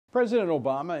President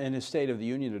Obama, in his State of the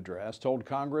Union address, told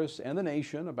Congress and the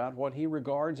nation about what he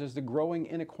regards as the growing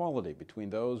inequality between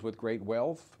those with great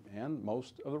wealth and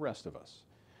most of the rest of us.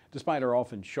 Despite our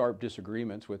often sharp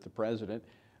disagreements with the president,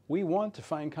 we want to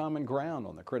find common ground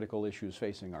on the critical issues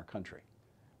facing our country.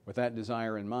 With that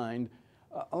desire in mind,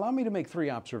 allow me to make three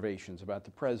observations about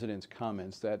the president's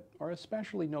comments that are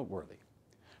especially noteworthy.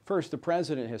 First, the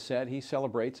president has said he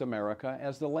celebrates America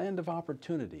as the land of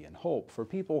opportunity and hope for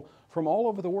people from all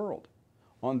over the world.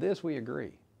 On this, we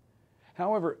agree.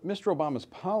 However, Mr. Obama's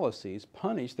policies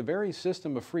punish the very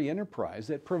system of free enterprise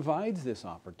that provides this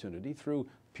opportunity through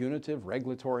punitive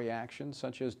regulatory actions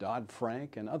such as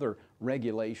Dodd-Frank and other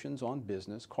regulations on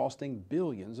business costing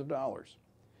billions of dollars.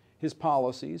 His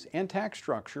policies and tax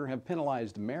structure have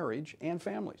penalized marriage and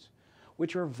families,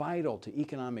 which are vital to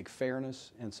economic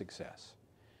fairness and success.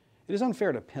 It is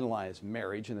unfair to penalize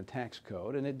marriage in the tax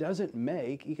code, and it doesn't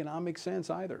make economic sense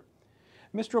either.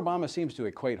 Mr. Obama seems to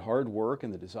equate hard work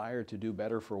and the desire to do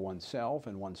better for oneself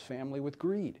and one's family with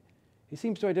greed. He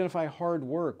seems to identify hard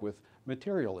work with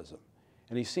materialism,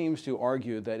 and he seems to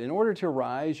argue that in order to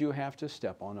rise, you have to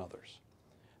step on others.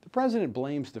 The president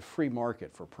blames the free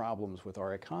market for problems with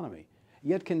our economy,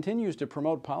 yet continues to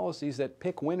promote policies that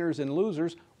pick winners and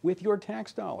losers with your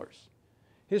tax dollars.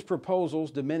 His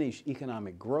proposals diminish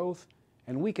economic growth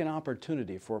and weaken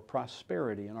opportunity for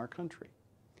prosperity in our country.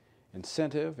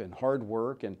 Incentive and hard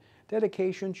work and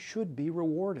dedication should be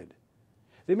rewarded.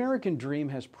 The American dream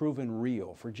has proven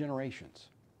real for generations.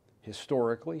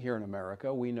 Historically, here in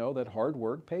America, we know that hard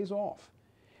work pays off,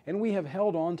 and we have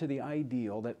held on to the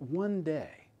ideal that one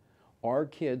day our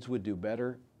kids would do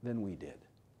better than we did.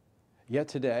 Yet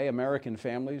today, American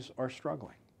families are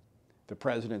struggling. The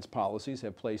president's policies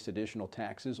have placed additional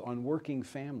taxes on working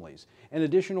families and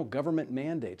additional government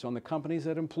mandates on the companies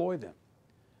that employ them.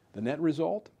 The net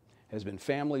result has been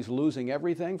families losing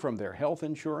everything from their health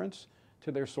insurance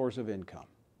to their source of income.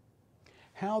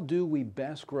 How do we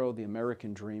best grow the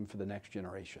American dream for the next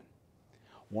generation?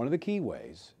 One of the key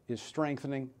ways is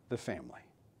strengthening the family.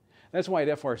 That's why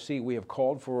at FRC we have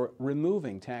called for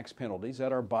removing tax penalties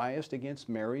that are biased against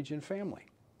marriage and family.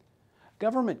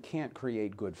 Government can't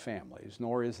create good families,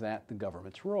 nor is that the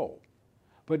government's role.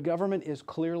 But government is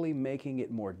clearly making it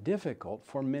more difficult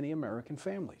for many American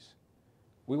families.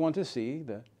 We want to see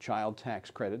the child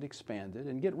tax credit expanded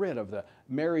and get rid of the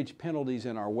marriage penalties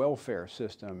in our welfare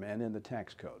system and in the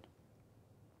tax code.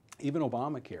 Even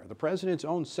Obamacare, the president's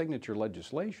own signature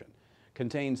legislation,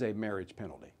 contains a marriage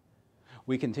penalty.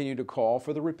 We continue to call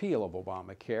for the repeal of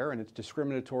Obamacare and its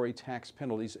discriminatory tax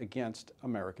penalties against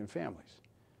American families.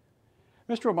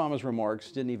 Mr. Obama's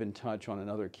remarks didn't even touch on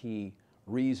another key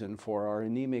reason for our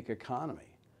anemic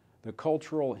economy, the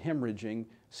cultural hemorrhaging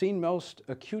seen most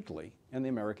acutely in the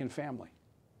American family.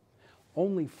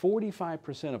 Only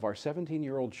 45% of our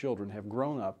 17-year-old children have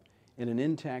grown up in an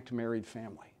intact married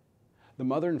family. The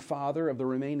mother and father of the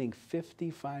remaining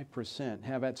 55%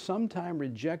 have at some time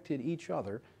rejected each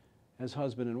other as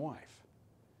husband and wife.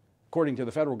 According to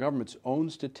the federal government's own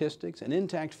statistics, an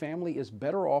intact family is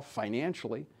better off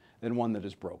financially than one that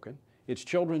is broken. Its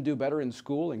children do better in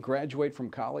school and graduate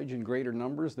from college in greater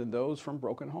numbers than those from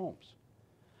broken homes.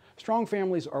 Strong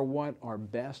families are what are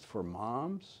best for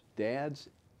moms, dads,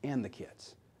 and the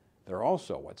kids. They're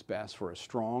also what's best for a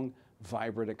strong,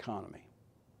 vibrant economy.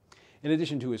 In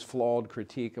addition to his flawed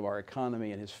critique of our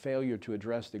economy and his failure to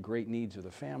address the great needs of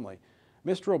the family,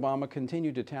 Mr. Obama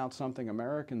continued to tout something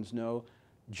Americans know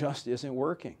just isn't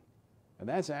working. And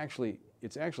it's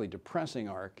actually depressing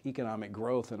our economic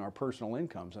growth and our personal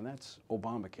incomes, and that's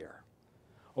Obamacare.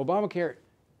 Obamacare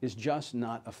is just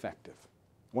not effective.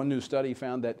 One new study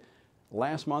found that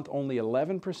last month only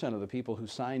 11% of the people who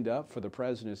signed up for the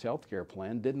president's health care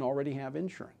plan didn't already have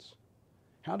insurance.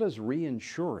 How does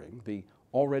reinsuring the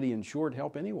already insured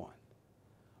help anyone?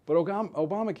 But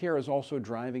Obamacare is also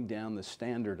driving down the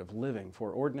standard of living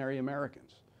for ordinary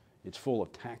Americans. It's full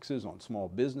of taxes on small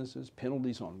businesses,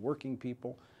 penalties on working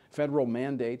people, federal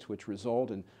mandates which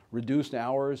result in reduced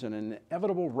hours and an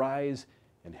inevitable rise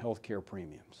in health care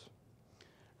premiums.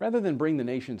 Rather than bring the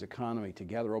nation's economy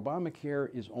together,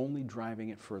 Obamacare is only driving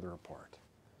it further apart.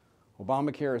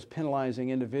 Obamacare is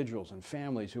penalizing individuals and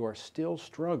families who are still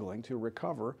struggling to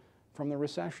recover from the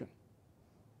recession.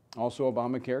 Also,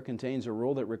 Obamacare contains a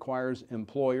rule that requires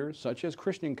employers, such as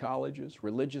Christian colleges,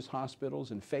 religious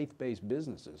hospitals, and faith-based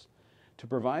businesses, to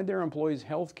provide their employees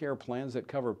health care plans that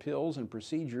cover pills and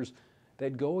procedures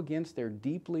that go against their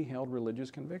deeply held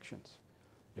religious convictions.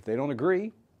 If they don't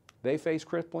agree, they face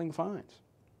crippling fines.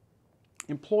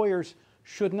 Employers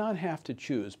should not have to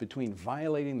choose between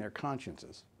violating their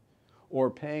consciences or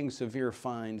paying severe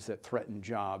fines that threaten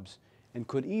jobs and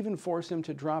could even force them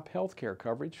to drop health care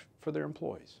coverage for their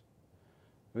employees.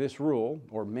 This rule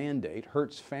or mandate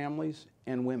hurts families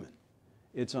and women.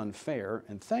 It's unfair,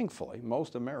 and thankfully,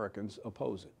 most Americans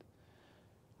oppose it.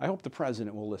 I hope the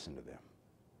President will listen to them.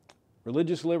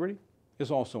 Religious liberty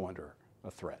is also under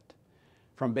a threat.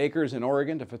 From bakers in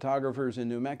Oregon to photographers in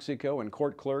New Mexico and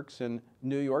court clerks in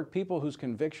New York, people whose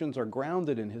convictions are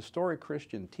grounded in historic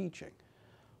Christian teaching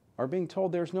are being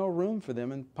told there's no room for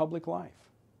them in public life.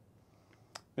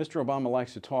 Mr. Obama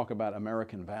likes to talk about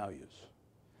American values.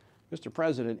 Mr.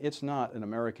 President, it's not an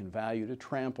American value to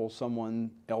trample someone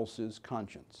else's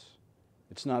conscience.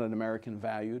 It's not an American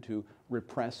value to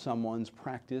repress someone's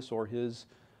practice of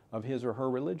his or her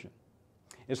religion.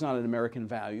 It's not an American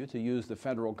value to use the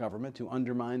federal government to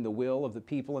undermine the will of the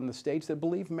people in the states that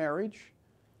believe marriage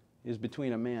is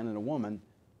between a man and a woman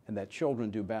and that children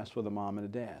do best with a mom and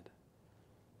a dad.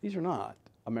 These are not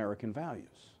American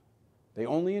values. They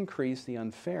only increase the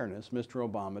unfairness Mr.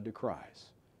 Obama decries.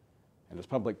 And as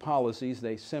public policies,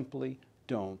 they simply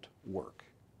don't work.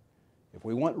 If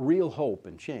we want real hope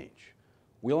and change,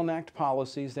 we'll enact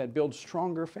policies that build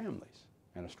stronger families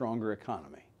and a stronger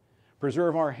economy,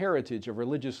 preserve our heritage of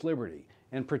religious liberty,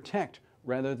 and protect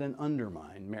rather than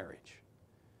undermine marriage.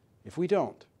 If we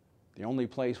don't, the only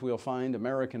place we'll find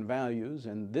American values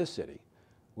in this city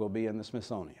will be in the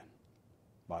Smithsonian.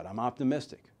 But I'm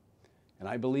optimistic, and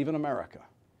I believe in America,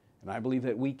 and I believe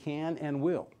that we can and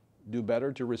will do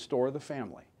better to restore the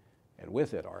family, and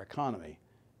with it our economy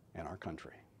and our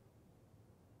country.